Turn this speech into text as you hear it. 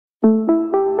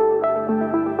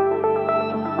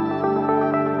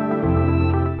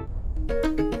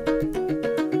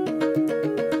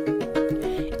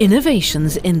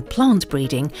Innovations in plant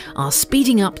breeding are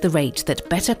speeding up the rate that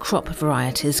better crop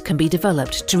varieties can be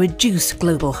developed to reduce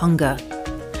global hunger.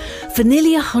 For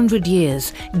nearly 100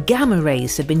 years, gamma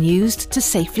rays have been used to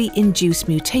safely induce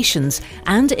mutations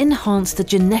and enhance the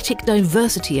genetic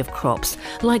diversity of crops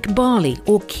like barley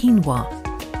or quinoa.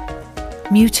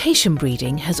 Mutation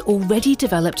breeding has already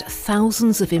developed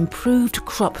thousands of improved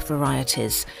crop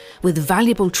varieties with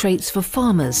valuable traits for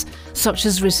farmers, such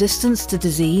as resistance to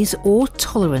disease or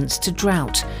tolerance to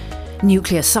drought.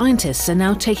 Nuclear scientists are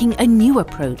now taking a new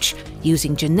approach,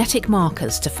 using genetic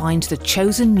markers to find the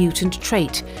chosen mutant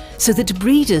trait, so that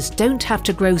breeders don't have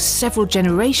to grow several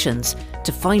generations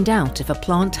to find out if a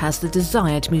plant has the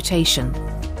desired mutation.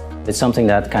 It's something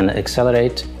that can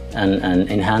accelerate and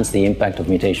enhance the impact of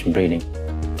mutation breeding.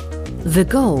 The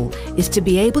goal is to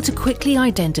be able to quickly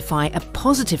identify a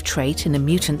positive trait in a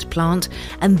mutant plant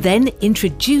and then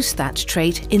introduce that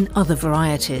trait in other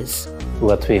varieties.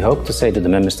 What we hope to say to the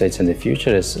member states in the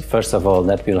future is, first of all,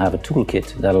 that we'll have a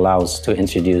toolkit that allows to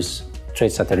introduce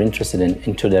traits that they're interested in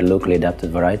into their locally adapted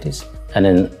varieties. And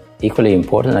then, equally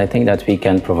important, I think that we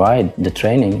can provide the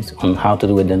trainings on how to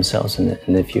do it themselves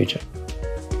in the future.